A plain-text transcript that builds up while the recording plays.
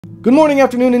Good morning,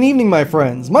 afternoon, and evening, my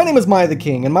friends. My name is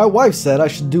miahtheking, and my wife said I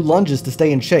should do lunges to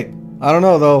stay in shape. I don't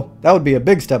know, though. That would be a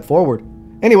big step forward.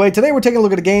 Anyway, today we're taking a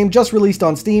look at a game just released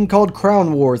on Steam called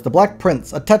Crown Wars: The Black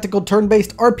Prince, a tactical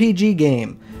turn-based RPG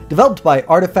game. Developed by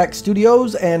Artifact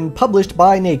Studios and published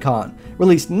by Nacon.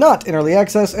 Released not in early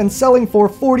access and selling for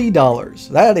 $40.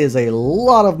 That is a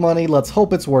lot of money. Let's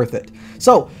hope it's worth it.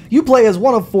 So, you play as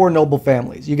one of 4 noble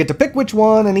families. You get to pick which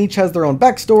one, and each has their own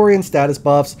backstory and status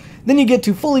buffs. Then you get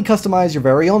to fully customize your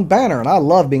very own banner, and I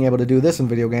love being able to do this in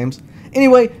video games.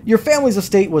 Anyway, your family's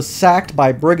estate was sacked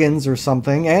by brigands or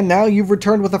something, and now you've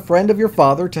returned with a friend of your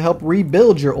father to help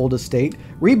rebuild your old estate,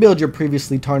 rebuild your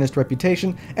previously tarnished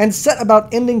reputation, and set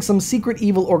about ending some secret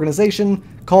evil organization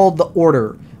called the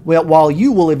Order, while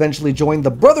you will eventually join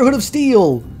the Brotherhood of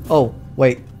Steel! Oh,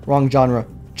 wait, wrong genre.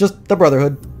 Just the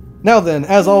Brotherhood. Now then,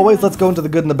 as always, let's go into the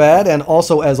good and the bad, and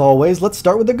also, as always, let's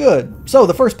start with the good. So,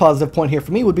 the first positive point here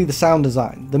for me would be the sound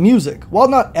design. The music. While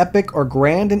not epic or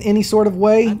grand in any sort of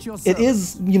way, it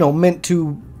is, meant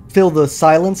to fill the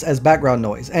silence as background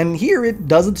noise. And here it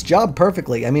does its job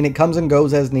perfectly. I mean, it comes and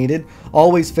goes as needed,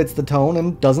 always fits the tone,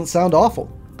 and doesn't sound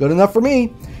awful. Good enough for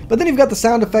me. But then you've got the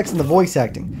sound effects and the voice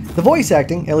acting. The voice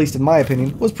acting, at least in my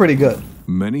opinion, was pretty good.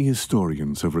 Many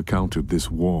historians have recounted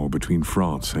this war between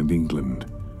France and England,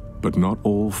 but not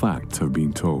all facts have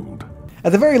been told.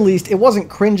 At the very least, it wasn't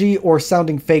cringy or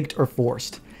sounding faked or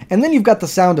forced. And then you've got the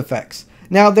sound effects.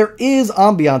 Now, there is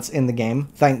ambiance in the game,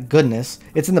 thank goodness.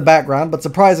 It's in the background, but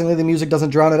surprisingly the music doesn't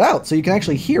drown it out, so you can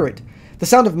actually hear it. The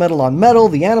sound of metal on metal,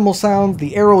 the animal sound,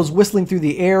 the arrows whistling through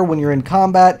the air when you're in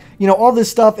combat, all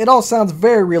this stuff, it all sounds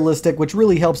very realistic, which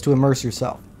really helps to immerse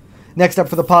yourself. Next up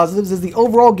for the positives is the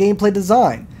overall gameplay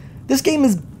design. This game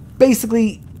is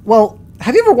basically, well,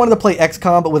 have you ever wanted to play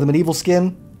XCOM but with a medieval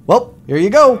skin? Well, here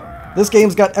you go. This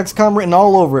game's got XCOM written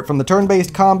all over it, from the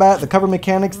turn-based combat, the cover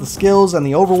mechanics, the skills, and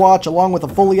the Overwatch, along with a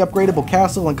fully upgradable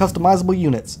castle and customizable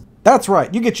units. That's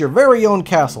right, you get your very own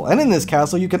castle, and in this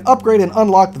castle you can upgrade and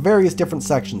unlock the various different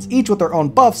sections, each with their own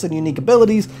buffs and unique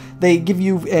abilities they give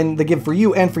for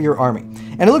you and for your army.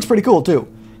 And it looks pretty cool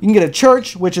too. You can get a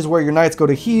church, which is where your knights go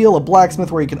to heal, a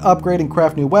blacksmith where you can upgrade and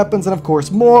craft new weapons, and of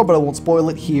course more, but I won't spoil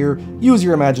it here. Use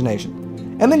your imagination.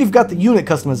 And then you've got the unit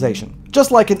customization.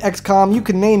 Just like in XCOM, you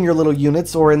can name your little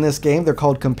units, or in this game, they're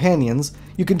called companions.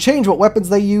 You can change what weapons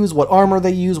they use, what armor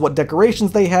they use, what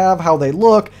decorations they have, how they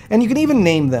look, and you can even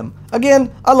name them.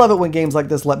 Again, I love it when games like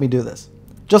this let me do this.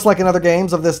 Just like in other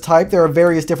games of this type, there are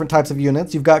various different types of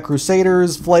units. You've got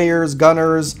Crusaders, Flayers,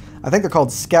 Gunners, I think they're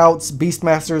called Scouts,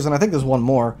 Beastmasters, and I think there's one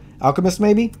more. Alchemists,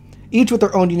 maybe? Each with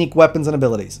their own unique weapons and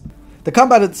abilities. The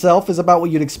combat itself is about what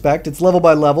you'd expect. It's level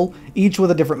by level, each with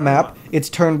a different map.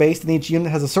 It's turn-based, and each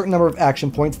unit has a certain number of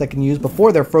action points they can use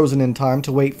before they're frozen in time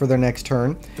to wait for their next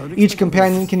turn. Each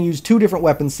companion can use 2 different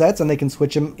weapon sets, and they can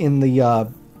switch them in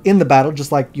the battle,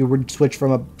 just like you would switch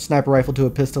from a sniper rifle to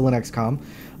a pistol in XCOM.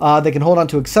 They can hold on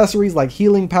to accessories like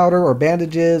healing powder or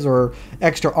bandages or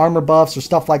extra armor buffs or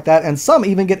stuff like that, and some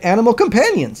even get animal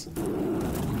companions.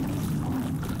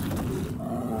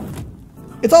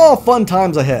 It's all fun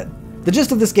times ahead. The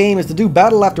gist of this game is to do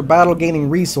battle after battle, gaining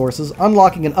resources,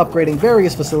 unlocking and upgrading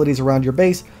various facilities around your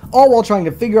base, all while trying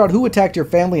to figure out who attacked your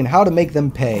family and how to make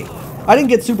them pay. I didn't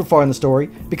get super far in the story,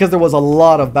 because there was a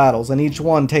lot of battles, and each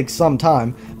one takes some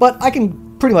time, but I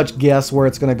can pretty much guess where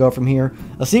it's going to go from here.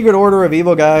 A secret order of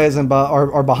evil guys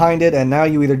are behind it, and now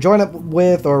you either join up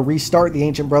with or restart the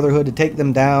Ancient Brotherhood to take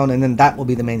them down, and then that will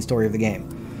be the main story of the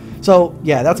game. So,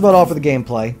 yeah, that's about all for the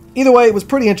gameplay. Either way, it was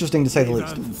pretty interesting to say the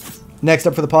least. Next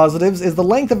up for the positives is the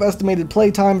length of estimated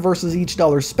playtime versus each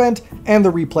dollar spent, and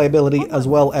the replayability as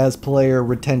well as player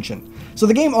retention. So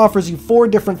the game offers you 4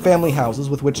 different family houses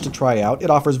with which to try out.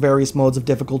 It offers various modes of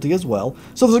difficulty as well,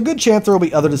 so there's a good chance there will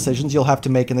be other decisions you'll have to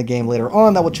make in the game later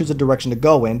on that will choose a direction to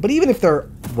go in, but even if there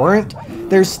weren't,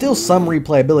 there's still some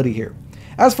replayability here.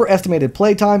 As for estimated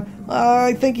playtime,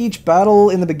 I think each battle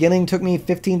in the beginning took me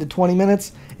 15 to 20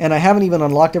 minutes, and I haven't even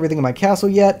unlocked everything in my castle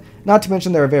yet, not to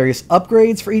mention there are various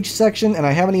upgrades for each section, and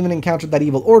I haven't even encountered that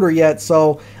evil order yet,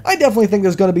 so I definitely think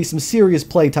there's going to be some serious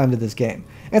playtime to this game.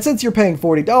 And since you're paying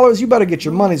 $40, you better get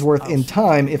your money's worth in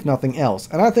time, if nothing else,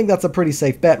 and I think that's a pretty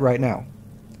safe bet right now.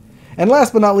 And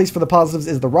last but not least for the positives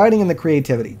is the writing and the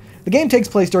creativity. The game takes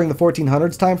place during the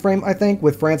 1400s time frame, I think,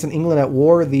 with France and England at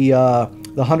war, the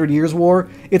 100 Years' War.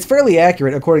 It's fairly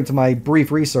accurate according to my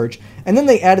brief research, and then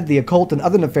they added the occult and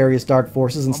other nefarious dark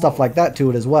forces and stuff like that to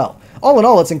it as well. All in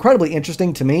all, it's incredibly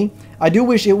interesting to me. I do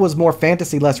wish it was more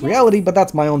fantasy, less reality, but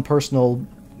that's my own personal,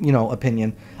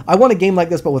 opinion. I want a game like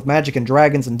this but with magic and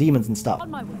dragons and demons and stuff.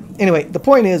 Anyway, the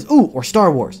point is, or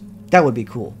Star Wars. That would be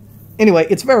cool. Anyway,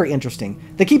 it's very interesting.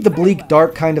 They keep the bleak,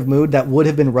 dark kind of mood that would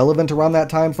have been relevant around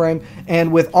that time frame,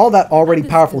 and with all that already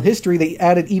powerful history, they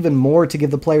added even more to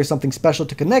give the player something special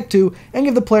to connect to, and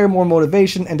give the player more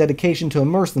motivation and dedication to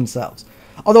immerse themselves.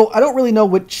 Although, I don't really know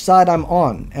which side I'm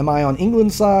on. Am I on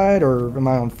England's side, or am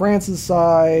I on France's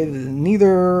side?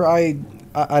 Neither.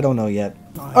 I don't know yet.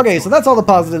 Okay, so that's all the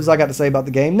positives I got to say about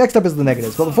the game. Next up is the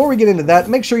negatives. But before we get into that,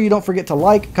 make sure you don't forget to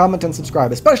like, comment, and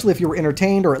subscribe, especially if you were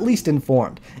entertained or at least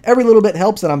informed. Every little bit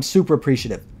helps, and I'm super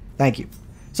appreciative. Thank you.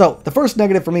 So, the first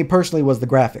negative for me personally was the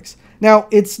graphics. Now,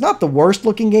 it's not the worst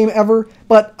looking game ever,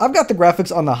 but I've got the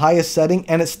graphics on the highest setting,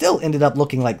 and it still ended up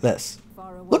looking like this.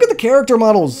 Look at the character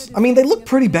models. I mean, they look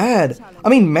pretty bad. I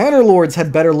mean, Manor Lords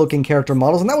had better looking character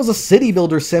models, and that was a city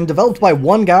builder sim developed by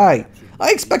one guy.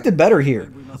 I expected better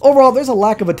here. Overall, there's a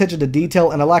lack of attention to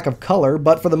detail and a lack of color,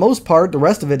 but for the most part, the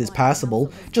rest of it is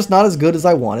passable, just not as good as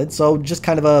I wanted, so just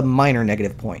kind of a minor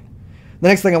negative point. The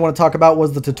next thing I want to talk about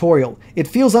was the tutorial. It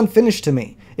feels unfinished to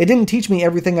me. It didn't teach me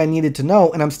everything I needed to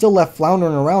know, and I'm still left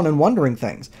floundering around and wondering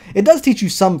things. It does teach you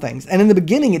some things, and in the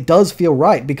beginning it does feel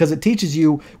right, because it teaches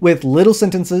you with little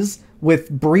sentences,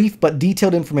 with brief but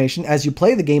detailed information as you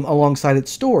play the game alongside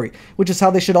its story, which is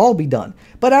how they should all be done.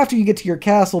 But after you get to your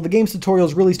castle, the game's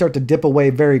tutorials really start to dip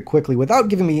away very quickly without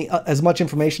giving me as much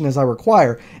information as I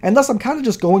require, and thus I'm kind of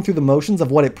just going through the motions of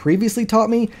what it previously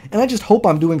taught me, and I just hope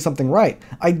I'm doing something right.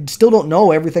 I still don't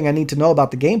know everything I need to know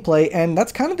about the gameplay, and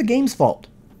that's kind of the game's fault.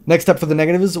 Next up for the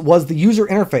negatives was the user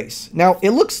interface. Now,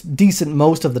 it looks decent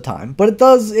most of the time, but it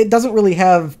doesn't really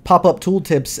have pop-up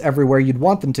tooltips everywhere you'd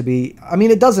want them to be. I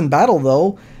mean, it does in battle,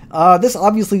 though. This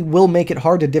obviously will make it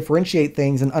hard to differentiate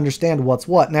things and understand what's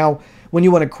what. Now, when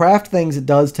you want to craft things, it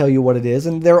does tell you what it is,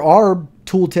 and there are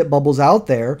tooltip bubbles out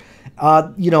there,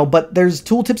 but there's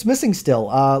tooltips missing still.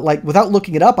 Like, without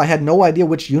looking it up, I had no idea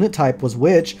which unit type was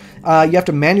which. You have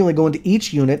to manually go into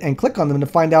each unit and click on them to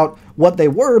find out what they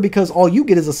were, because all you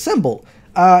get is a symbol.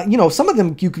 Some of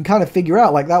them you can kind of figure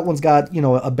out, like that one's got,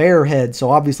 a bear head, so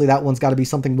obviously that one's got to be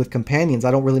something with companions.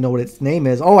 I don't really know what its name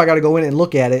is. Oh, I got to go in and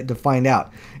look at it to find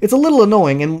out. It's a little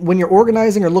annoying, and when you're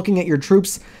organizing or looking at your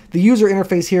troops, the user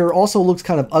interface here also looks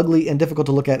kind of ugly and difficult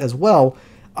to look at as well.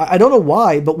 I don't know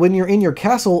why, but when you're in your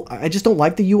castle, I just don't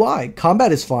like the UI.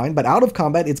 Combat is fine, but out of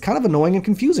combat, it's kind of annoying and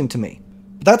confusing to me.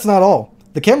 But that's not all.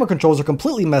 The camera controls are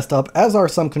completely messed up, as are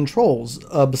some controls,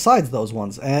 besides those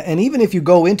ones. And even if you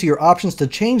go into your options to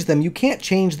change them, you can't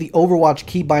change the Overwatch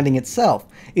key binding itself.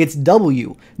 It's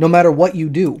W, no matter what you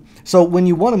do. So when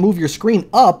you want to move your screen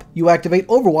up, you activate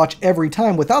Overwatch every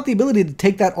time without the ability to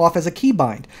take that off as a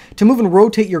keybind. To move and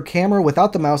rotate your camera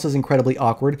without the mouse is incredibly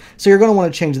awkward, so you're going to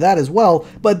want to change that as well,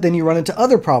 but then you run into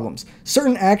other problems.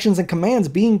 Certain actions and commands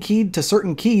being keyed to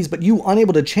certain keys, but you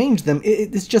unable to change them,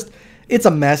 it's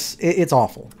a mess. It's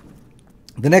awful.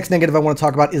 The next negative I want to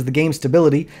talk about is the game's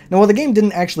stability. Now, while the game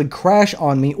didn't actually crash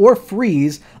on me or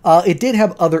freeze, it did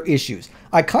have other issues.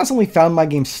 I constantly found my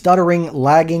game stuttering,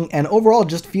 lagging, and overall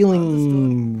just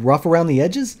feeling rough around the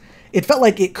edges. It felt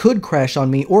like it could crash on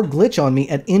me or glitch on me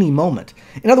at any moment.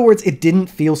 In other words, it didn't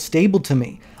feel stable to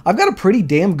me. I've got a pretty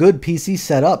damn good PC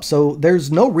set up, so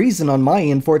there's no reason on my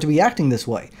end for it to be acting this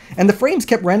way. And the frames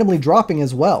kept randomly dropping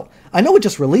as well. I know it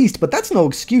just released, but that's no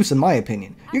excuse in my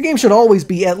opinion. Your game should always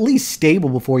be at least stable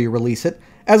before you release it.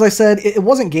 As I said, it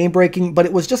wasn't game-breaking, but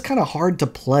it was just kind of hard to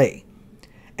play.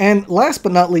 And last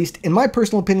but not least, in my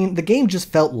personal opinion, the game just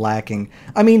felt lacking.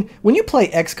 I mean, when you play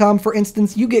XCOM, for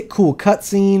instance, you get cool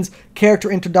cutscenes, character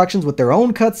introductions with their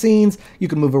own cutscenes, you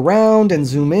can move around and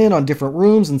zoom in on different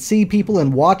rooms and see people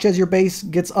and watch as your base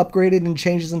gets upgraded and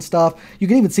changes and stuff. You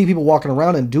can even see people walking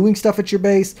around and doing stuff at your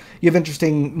base. You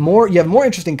have more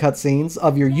interesting cutscenes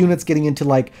of your units getting into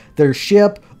like their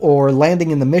ship or landing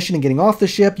in the mission and getting off the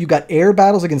ship. You got air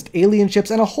battles against alien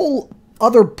ships and a whole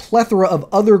other plethora of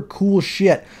other cool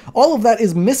shit. All of that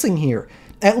is missing here.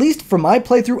 At least for my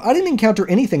playthrough, I didn't encounter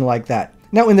anything like that.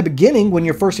 Now, in the beginning, when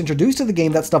you're first introduced to the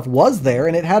game, that stuff was there,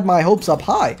 and it had my hopes up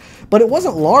high, but it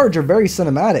wasn't large or very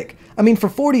cinematic. I mean, for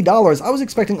 $40, I was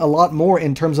expecting a lot more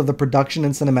in terms of the production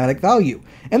and cinematic value.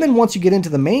 And then once you get into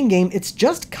the main game, it's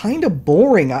just kind of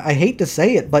boring. I hate to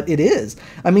say it, but it is.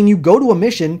 I mean, you go to a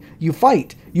mission, you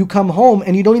fight, you come home,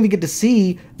 and you don't even get to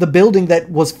see the building that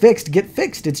was fixed get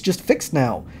fixed. It's just fixed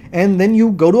now. And then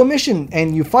you go to a mission,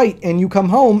 and you fight, and you come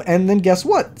home, and then guess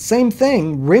what? Same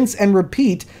thing, rinse and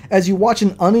repeat, as you watch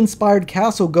an uninspired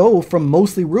castle go from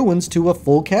mostly ruins to a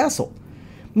full castle.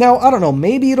 Now, I don't know,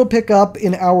 maybe it'll pick up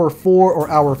in hour 4 or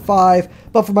hour 5,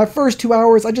 but for my first 2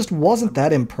 hours, I just wasn't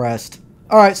that impressed.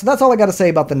 Alright, so that's all I got to say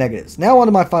about the negatives. Now on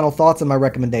to my final thoughts and my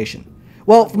recommendation.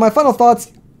 Well, for my final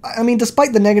thoughts, I mean,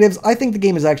 despite the negatives, I think the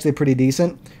game is actually pretty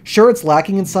decent. Sure, it's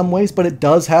lacking in some ways, but it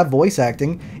does have voice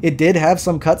acting. It did have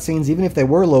some cutscenes, even if they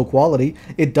were low quality.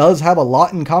 It does have a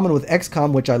lot in common with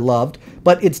XCOM, which I loved,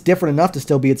 but it's different enough to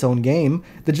still be its own game.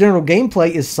 The general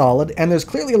gameplay is solid, and there's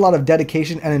clearly a lot of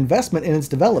dedication and investment in its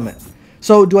development.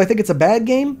 So, do I think it's a bad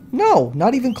game? No,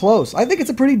 not even close. I think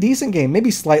it's a pretty decent game, maybe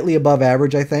slightly above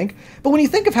average, I think. But when you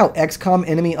think of how XCOM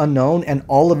Enemy Unknown and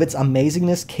all of its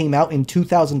amazingness came out in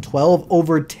 2012,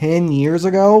 over 10 years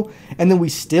ago, and then we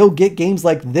still get games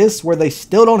like this where they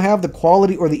still don't have the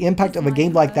quality or the impact of a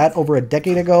game like that over a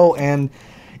decade ago, and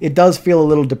it does feel a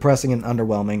little depressing and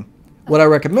underwhelming. Would I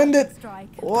recommend it?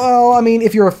 Well, I mean,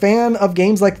 if you're a fan of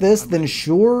games like this, then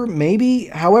sure, maybe.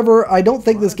 However, I don't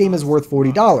think this game is worth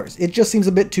 $40. It just seems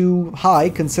a bit too high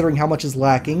considering how much is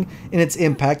lacking in its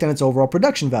impact and its overall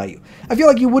production value. I feel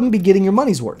like you wouldn't be getting your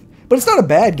money's worth. But it's not a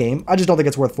bad game, I just don't think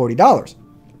it's worth $40.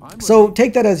 So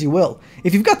take that as you will.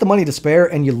 If you've got the money to spare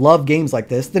and you love games like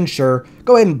this, then sure,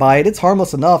 go ahead and buy it. It's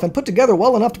harmless enough and put together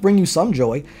well enough to bring you some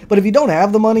joy. But if you don't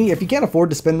have the money, if you can't afford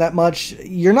to spend that much,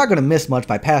 you're not going to miss much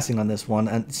by passing on this one.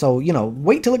 And so, you know,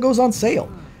 wait till it goes on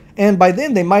sale. And by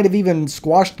then, they might have even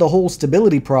squashed the whole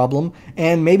stability problem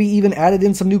and maybe even added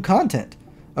in some new content.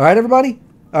 Alright, everybody?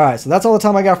 Alright, so that's all the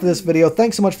time I got for this video.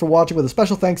 Thanks so much for watching, with a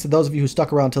special thanks to those of you who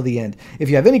stuck around till the end. If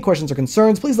you have any questions or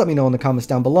concerns, please let me know in the comments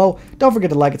down below. Don't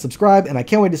forget to like and subscribe, and I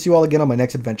can't wait to see you all again on my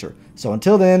next adventure. So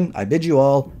until then, I bid you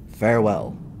all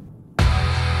farewell.